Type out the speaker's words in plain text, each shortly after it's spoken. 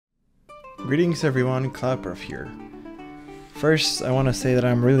Greetings everyone, Cloudperf here. First, I want to say that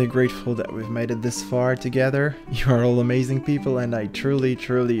I'm really grateful that we've made it this far together. You are all amazing people and I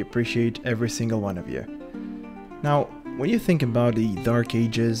truly appreciate every single one of you. Now, when you think about the Dark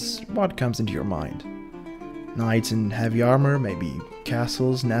Ages, what comes into your mind? Knights in heavy armor, maybe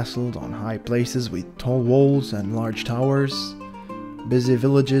castles nestled on high places with tall walls and large towers, busy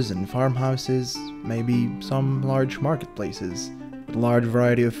villages and farmhouses, maybe some large marketplaces, with a large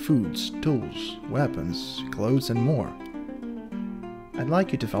variety of foods, tools, weapons, clothes and more. I'd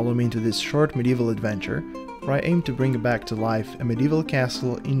like you to follow me into this short medieval adventure, where I aim to bring back to life a medieval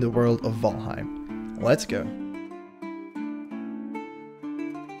castle in the world of Valheim. Let's go!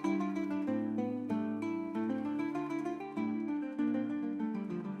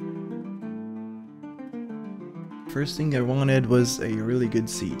 First thing I wanted was a really good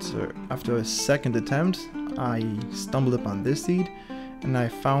seat, so after a second attempt I stumbled upon this seat and I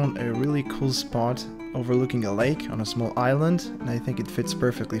found a really cool spot overlooking a lake on a small island, and I think it fits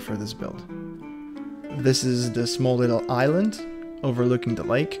perfectly for this build. This is the small little island overlooking the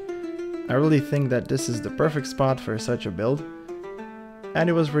lake. I really think that this is the perfect spot for such a build, and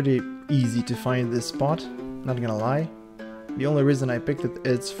it was pretty easy to find this spot, not gonna lie. The only reason I picked it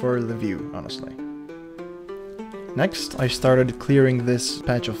is for the view, honestly. Next, I started clearing this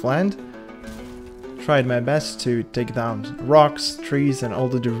patch of land. Tried my best to take down rocks, trees and all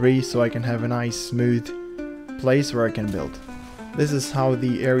the debris so I can have a nice smooth place where I can build. This is how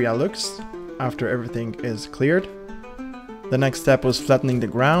the area looks after everything is cleared. The next step was flattening the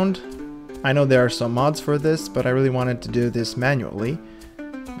ground. I know there are some mods for this, but I really wanted to do this manually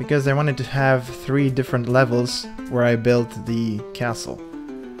because I wanted to have 3 different levels where I built the castle.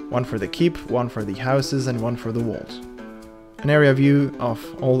 One for the keep, one for the houses and one for the walls. An area view of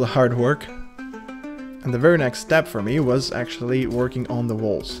all the hard work. And the very next step for me was actually working on the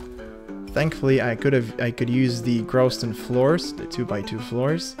walls. Thankfully I could use the Guillotine floors, the 2x2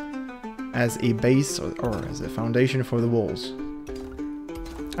 floors, as a base or as a foundation for the walls.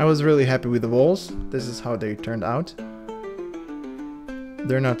 I was really happy with the walls. This is how they turned out.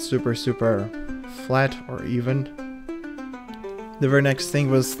 They're not super flat or even. The very next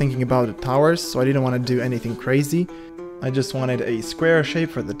thing was thinking about the towers, so I didn't want to do anything crazy. I just wanted a square shape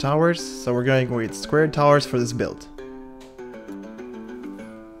for the towers, so we're going with square towers for this build.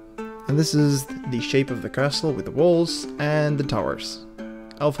 And this is the shape of the castle with the walls and the towers.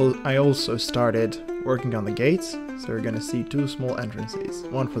 I also started working on the gates, so we're gonna see 2 small entrances,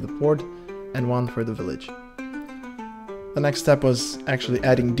 one for the port and one for the village. The next step was actually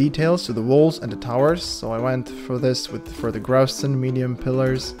adding details to the walls and the towers, so I went for this for the Guillotine medium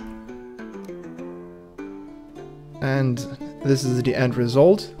pillars. And this is the end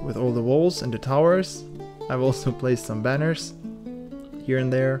result with all the walls and the towers. I've also placed some banners here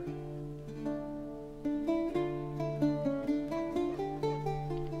and there.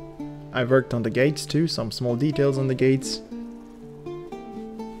 I've worked on the gates too, some small details on the gates.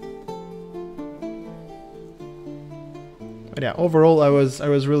 But yeah, overall I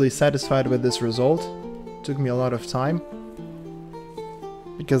was really satisfied with this result. It took me a lot of time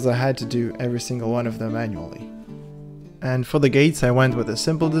because I had to do every single one of them manually. And for the gates I went with a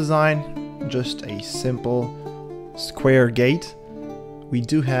simple design, just a simple square gate. We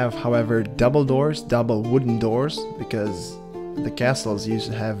do have, however, double wooden doors, because the castles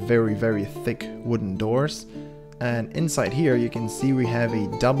used to have very thick wooden doors. And inside here you can see we have a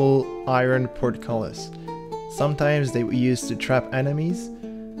double iron portcullis. Sometimes they were used to trap enemies,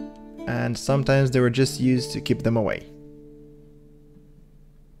 and sometimes they were just used to keep them away.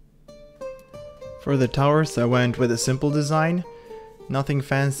 For the towers I went with a simple design, nothing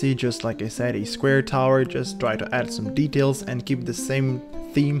fancy, just like I said, a square tower, just try to add some details and keep the same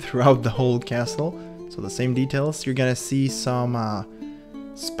theme throughout the whole castle. So the same details. You're gonna see some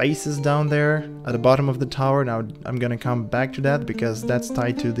spaces down there at the bottom of the tower. Now I'm gonna come back to that because that's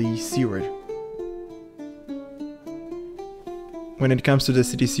tied to the sewer. When it comes to the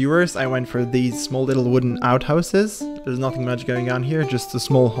city sewers, I went for these small little wooden outhouses. There's nothing much going on here, just a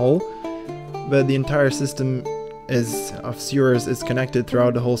small hole. But the entire system of sewers is connected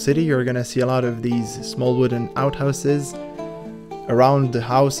throughout the whole city. You're gonna see a lot of these small wooden outhouses around the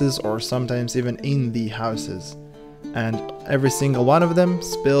houses or sometimes even in the houses. And every single one of them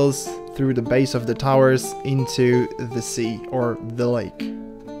spills through the base of the towers into the sea or the lake.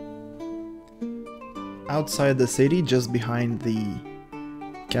 Outside the city, just behind the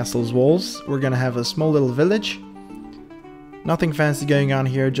castle's walls, we're gonna have a small little village. Nothing fancy going on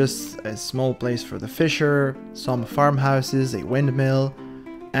here, just a small place for the fisher, some farmhouses, a windmill,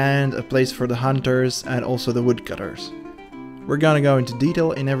 and a place for the hunters and also the woodcutters. We're gonna go into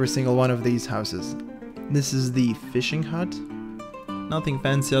detail in every single one of these houses. This is the fishing hut. Nothing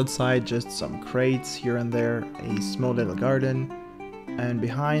fancy outside, just some crates here and there, a small little garden, and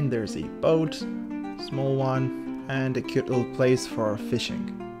behind there's a boat, small one, and a cute little place for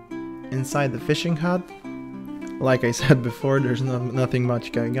fishing. Inside the fishing hut, like I said before, there's nothing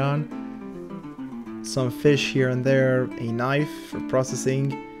much going on. Some fish here and there, a knife for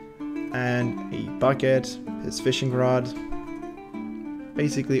processing, and a bucket, his fishing rod.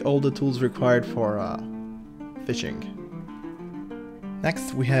 Basically all the tools required for fishing.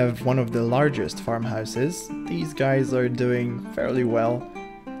 Next we have one of the largest farmhouses. These guys are doing fairly well.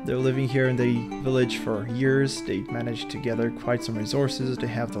 They're living here in the village for years. They managed to gather quite some resources. They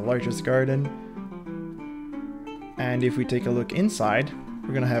have the largest garden. And if we take a look inside,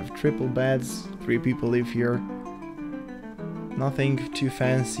 we're gonna have triple beds, 3 people live here. Nothing too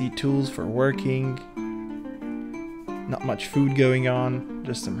fancy, tools for working. Not much food going on,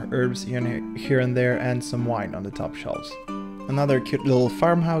 just some herbs here and there and some wine on the top shelves. Another cute little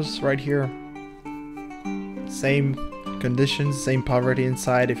farmhouse right here. Same conditions, same poverty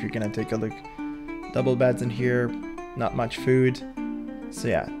inside if you're gonna take a look. Double beds in here, not much food. So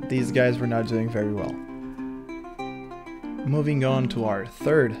yeah, these guys were not doing very well. Moving on to our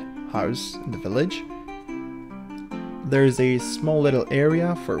third house in the village. There's a small little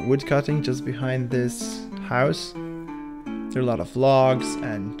area for wood cutting just behind this house. There are a lot of logs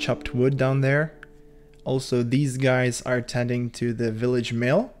and chopped wood down there. Also, these guys are tending to the village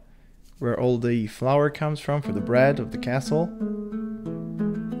mill, where all the flour comes from for the bread of the castle.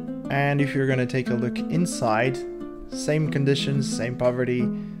 And if you're gonna take a look inside, same conditions, same poverty.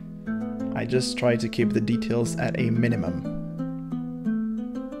 I just try to keep the details at a minimum.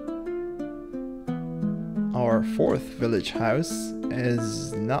 Our fourth village house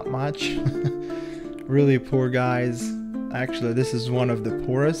is not much. Really poor guys. Actually, this is one of the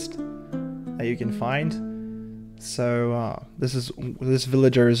poorest that you can find. So this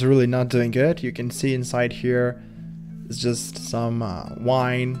villager is really not doing good. You can see inside here is just some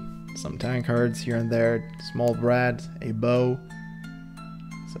wine, some tankards here and there, small bread, a bow.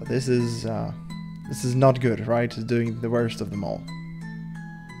 So this is not good, right? It's doing the worst of them all.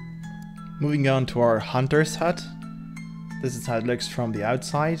 Moving on to our hunter's hut. This is how it looks from the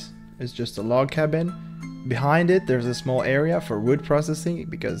outside. It's just a log cabin. Behind it there's a small area for wood processing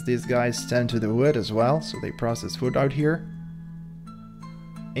because these guys tend to the wood as well, so they process wood out here.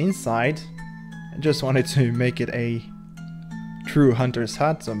 Inside, I just wanted to make it a true hunter's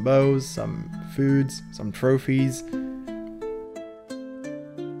hut, some bows, some foods, some trophies.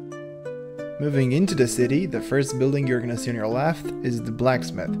 Moving into the city, the first building you're gonna see on your left is the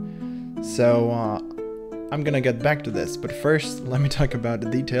Blacksmith. So I'm gonna get back to this, but first let me talk about the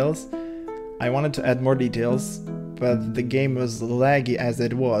details. I wanted to add more details, but the game was laggy as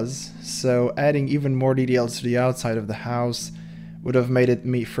it was, so adding even more details to the outside of the house would have made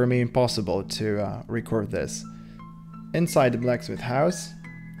it for me impossible to record this. Inside the blacksmith house,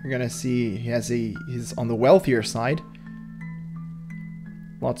 you're gonna see he's on the wealthier side.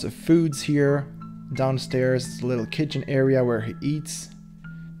 Lots of foods here. Downstairs, a little kitchen area where he eats.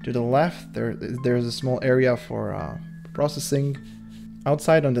 To the left, there's a small area for processing.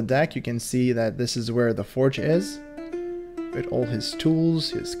 Outside on the deck you can see that this is where the forge is, with all his tools,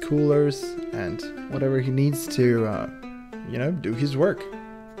 his coolers, and whatever he needs to, you know, do his work.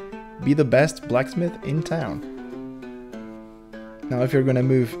 Be the best blacksmith in town. Now if you're gonna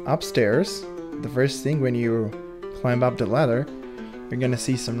move upstairs, the first thing when you climb up the ladder, you're gonna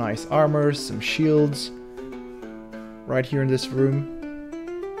see some nice armors, some shields, right here in this room.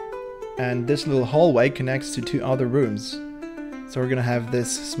 And this little hallway connects to 2 other rooms. So we're gonna have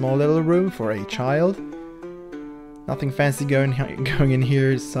this small little room for a child. Nothing fancy going in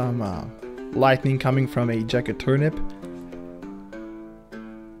here. Some lightning coming from a jagged turnip.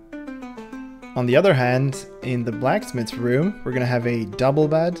 On the other hand, in the blacksmith's room, we're gonna have a double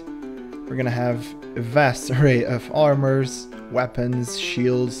bed. We're gonna have a vast array of armors, weapons,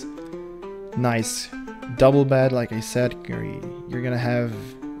 shields. Nice double bed, like I said. You're gonna have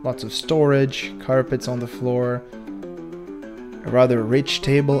lots of storage, carpets on the floor. A rather rich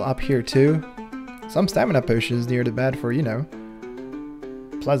table up here too. Some stamina potions near the bed for, you know,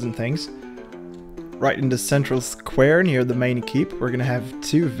 pleasant things. Right in the central square near the main keep, we're gonna have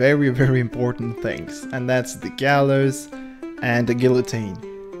 2 very, very important things. And that's the gallows and the guillotine.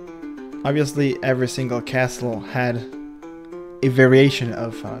 Obviously, every single castle had a variation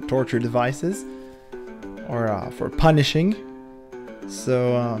of torture devices or for punishing.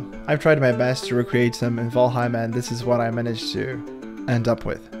 So I've tried my best to recreate some in Valheim, and this is what I managed to end up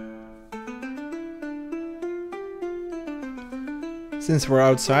with. Since we're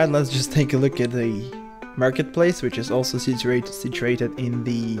outside, let's just take a look at the marketplace, which is also situated in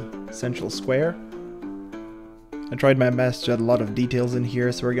the central square. I tried my best to add a lot of details in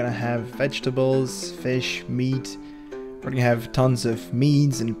here, so we're gonna have vegetables, fish, meat. We're gonna have tons of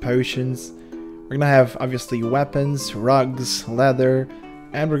meads and potions. We're gonna have obviously weapons, rugs, leather,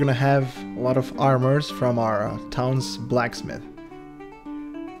 and we're gonna have a lot of armors from our town's blacksmith.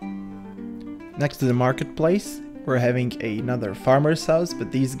 Next to the marketplace, we're having another farmer's house,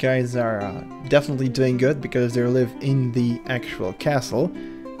 but these guys are definitely doing good because they live in the actual castle.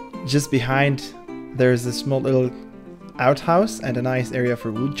 Just behind, there's a small little outhouse and a nice area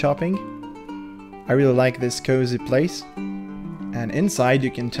for wood chopping. I really like this cozy place. And inside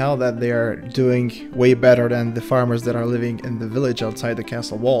you can tell that they are doing way better than the farmers that are living in the village outside the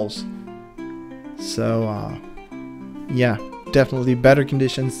castle walls. So yeah, definitely better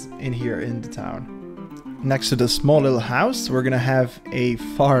conditions in here in the town. Next to the small little house, we're gonna have a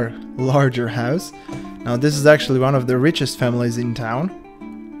far larger house. Now this is actually one of the richest families in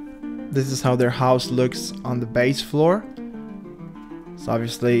town. This is how their house looks on the base floor. So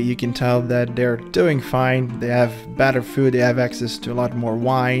obviously you can tell that they're doing fine. They have better food, they have access to a lot more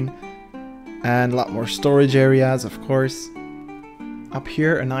wine and a lot more storage areas, of course. Up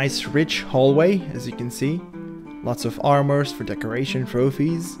here, a nice rich hallway, as you can see. Lots of armors for decoration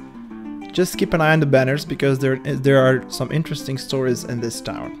trophies. Just keep an eye on the banners because there are some interesting stories in this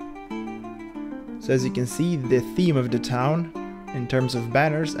town. So as you can see, the theme of the town in terms of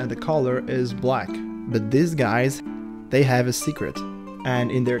banners and the color is black. But these guys, they have a secret.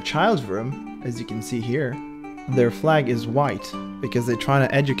 And in their child's room, as you can see here, their flag is white because they're trying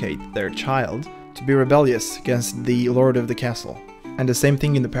to educate their child to be rebellious against the lord of the castle. And the same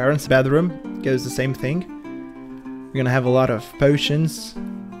thing in the parents' bedroom goes the same thing. We're gonna have a lot of potions.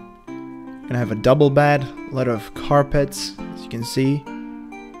 We're gonna have a double bed, a lot of carpets, as you can see.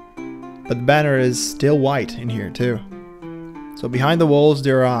 But the banner is still white in here too. So behind the walls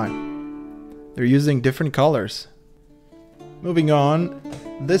they're using different colors. Moving on,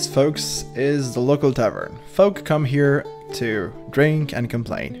 this folks is the local tavern. Folk come here to drink and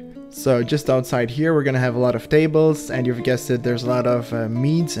complain. So just outside here we're gonna have a lot of tables, and you've guessed it, there's a lot of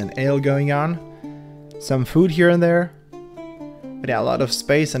meads and ale going on. Some food here and there. But yeah, a lot of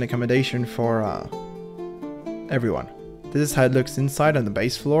space and accommodation for everyone. This is how it looks inside on the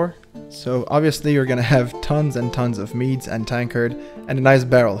base floor. So obviously you're gonna have tons and tons of meads and tankard and a nice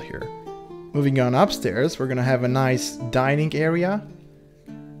barrel here. Moving on upstairs, we're gonna have a nice dining area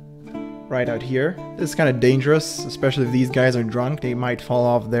right out here. This is kind of dangerous, especially if these guys are drunk. They might fall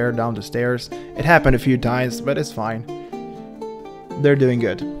off there down the stairs. It happened a few times, but it's fine. They're doing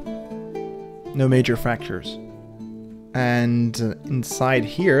good. No major fractures. And inside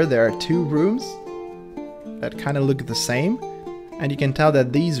here, there are two rooms that kind of look the same. And you can tell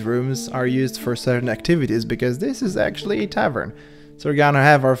that these rooms are used for certain activities because this is actually a tavern. So we're gonna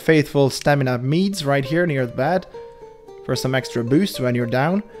have our faithful stamina meads right here near the bed for some extra boost when you're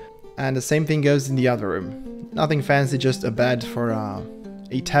down. And the same thing goes in the other room. Nothing fancy, just a bed for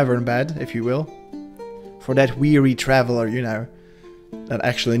a tavern bed, if you will. For that weary traveler, you know, that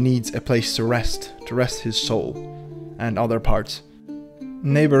actually needs a place to rest his soul and other parts.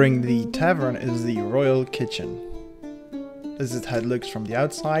 Neighboring the tavern is the royal kitchen. This is how it looks from the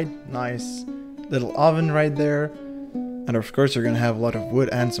outside. Nice little oven right there. And of course you're gonna have a lot of wood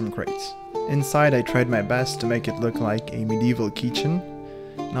and some crates. Inside I tried my best to make it look like a medieval kitchen.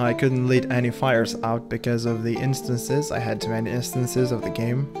 Now I couldn't let any fires out because of the instances. I had too many instances of the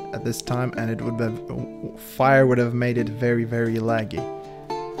game at this time, and fire would have made it very, very laggy.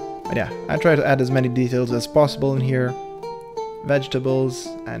 But yeah, I tried to add as many details as possible in here. Vegetables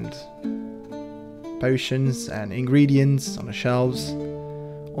and potions and ingredients on the shelves.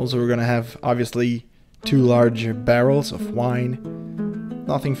 Also we're gonna have obviously two large barrels of wine.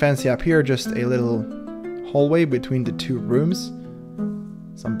 Nothing fancy up here, just a little hallway between the two rooms.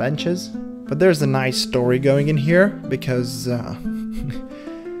 Some benches. But there's a nice story going in here because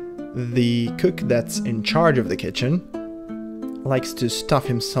the cook that's in charge of the kitchen likes to stuff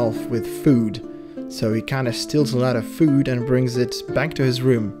himself with food. So he kind of steals a lot of food and brings it back to his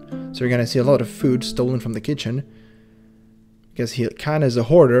room. So you're gonna see a lot of food stolen from the kitchen. Because he kind of is a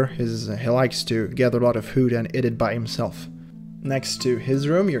hoarder, he likes to gather a lot of food and eat it by himself. Next to his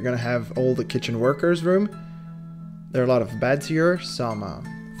room, you're gonna have all the kitchen workers' room. There are a lot of beds here, some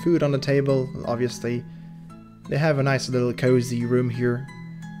food on the table, obviously. They have a nice little cozy room here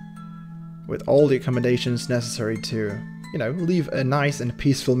with all the accommodations necessary to, you know, live a nice and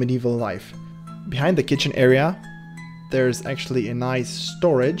peaceful medieval life. Behind the kitchen area, there's actually a nice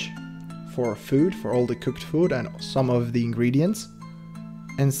storage for food, for all the cooked food and some of the ingredients.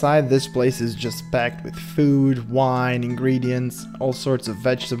 Inside, this place is just packed with food, wine, ingredients, all sorts of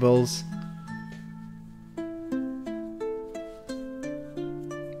vegetables.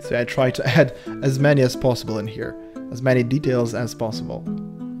 So I try to add as many as possible in here, as many details as possible.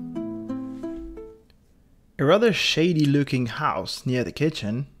 A rather shady looking house near the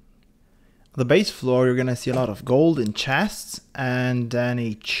kitchen. On the base floor you're gonna see a lot of gold in chests, and then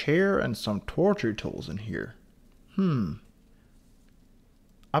a chair and some torture tools in here.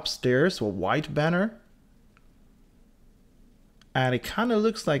 Upstairs, a white banner. And it kinda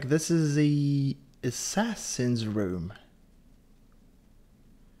looks like this is the assassin's room.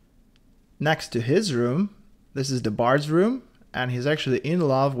 Next to his room, this is the bard's room, and he's actually in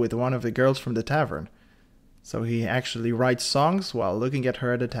love with one of the girls from the tavern. So he actually writes songs while looking at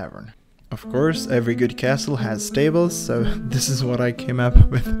her at the tavern. Of course, every good castle has stables, so this is what I came up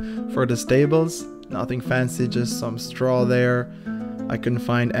with for the stables. Nothing fancy, just some straw there. I couldn't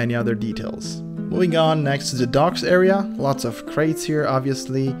find any other details. Moving on, next to the docks area, lots of crates here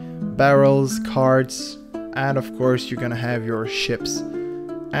obviously, barrels, carts, and of course you're gonna have your ships.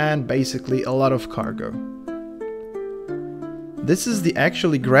 And basically a lot of cargo. This is the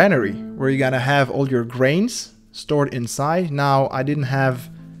actually granary, where you're gonna have all your grains stored inside. Now, I didn't have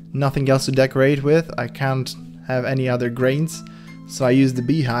nothing else to decorate with. I can't have any other grains, so I used the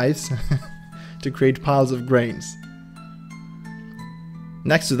beehives to create piles of grains.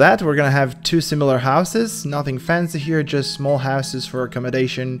 Next to that, we're gonna have two similar houses. Nothing fancy here, just small houses for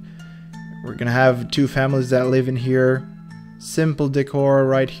accommodation. We're gonna have two families that live in here. Simple decor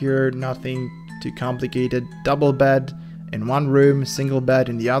right here, nothing too complicated. Double bed in one room, single bed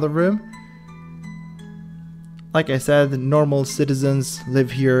in the other room. Like I said, normal citizens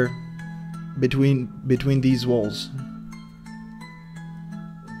live here between these walls.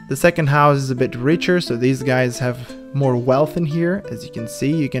 The second house is a bit richer, so these guys have more wealth in here. As you can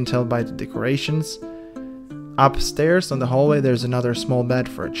see, you can tell by the decorations. Upstairs on the hallway there's another small bed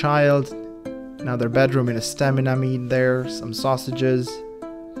for a child. Another bedroom in a stamina meat there, some sausages.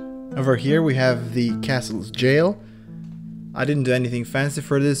 Over here we have the castle's jail. I didn't do anything fancy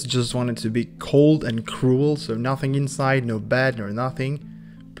for this, just wanted to be cold and cruel, so nothing inside, no bed nor nothing.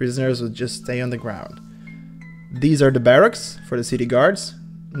 Prisoners would just stay on the ground. These are the barracks for the city guards.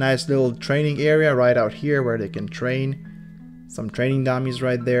 Nice little training area right out here where they can train. Some training dummies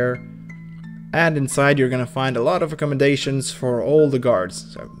right there. And inside you're gonna find a lot of accommodations for all the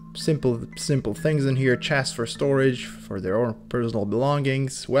guards. So simple things in here, chests for storage, for their own personal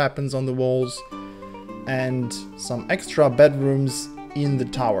belongings, weapons on the walls, and some extra bedrooms in the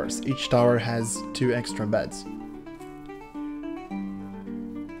towers. Each tower has 2 extra beds.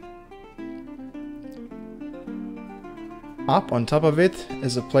 Up on top of it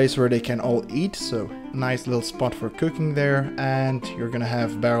is a place where they can all eat, so nice little spot for cooking there, and you're gonna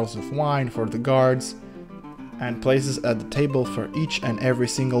have barrels of wine for the guards and places at the table for each and every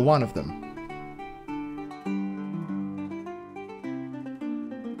single one of them.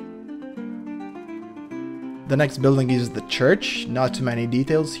 The next building is the church. Not too many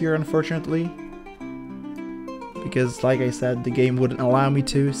details here, unfortunately, because like I said, the game wouldn't allow me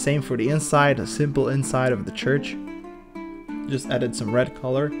to. Same for the inside, a simple inside of the church. Just added some red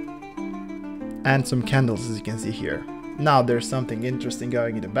color and some candles, as you can see here. Now there's something interesting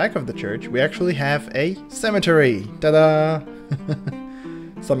going in the back of the church. We actually have a cemetery. Ta-da!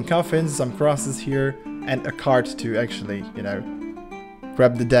 Some coffins, some crosses here, and a cart to actually, you know,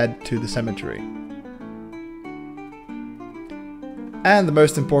 grab the dead to the cemetery. And the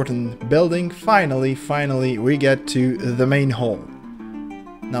most important building, finally, we get to the main hall.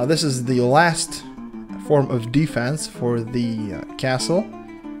 Now this is the last form of defense for the castle.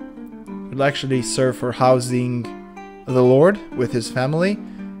 It'll actually serve for housing the lord with his family.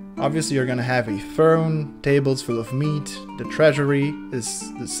 Obviously you're gonna have a throne, tables full of meat. The treasury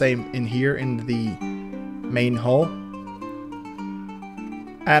is the same in here in the main hall.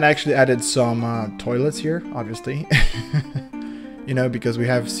 And actually added some toilets here, obviously. You know, because we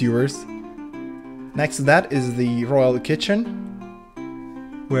have sewers. Next to that is the royal kitchen,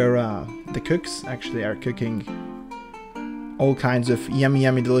 where the cooks actually are cooking all kinds of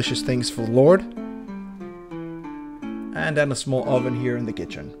yummy delicious things for the lord. And then a small oven here in the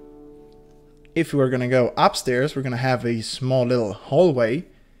kitchen. If we're gonna go upstairs, we're gonna have a small little hallway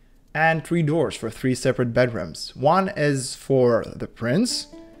and 3 doors for 3 separate bedrooms. One is for the prince.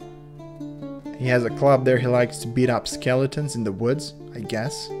 He has a club there, he likes to beat up skeletons in the woods, I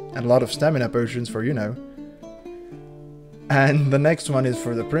guess. And a lot of stamina potions for, you know. And the next one is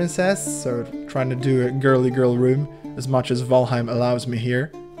for the princess, so trying to do a girly girl room as much as Valheim allows me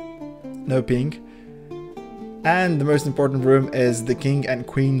here. No pink. And the most important room is the king and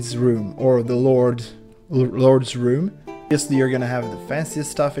queen's room, or the lord's room. Obviously you're gonna have the fanciest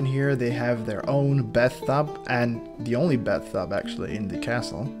stuff in here. They have their own bathtub, and the only bathtub actually in the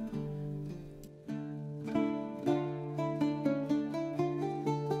castle.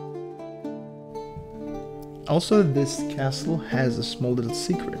 Also, this castle has a small little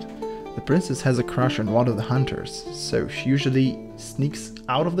secret. The princess has a crush on one of the hunters, so she usually sneaks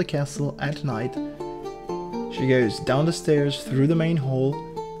out of the castle at night. She goes down the stairs through the main hall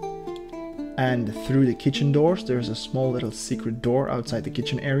and through the kitchen doors. There's a small little secret door outside the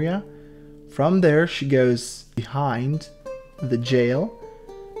kitchen area. From there she goes behind the jail,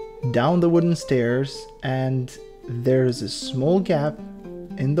 down the wooden stairs, and there's a small gap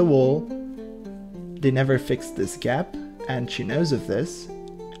in the wall. They never fixed this gap, and she knows of this.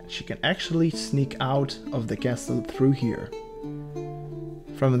 She can actually sneak out of the castle through here.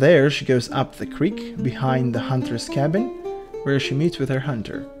 From there she goes up the creek behind the hunter's cabin, where she meets with her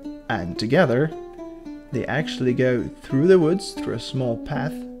hunter. And together they actually go through the woods, through a small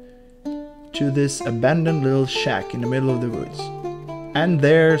path, to this abandoned little shack in the middle of the woods. And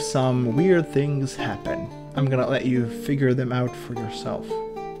there some weird things happen. I'm gonna let you figure them out for yourself.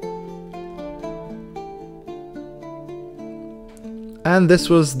 And this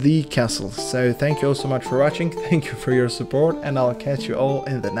was the castle, so thank you all so much for watching, thank you for your support, and I'll catch you all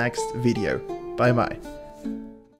in the next video. Bye bye.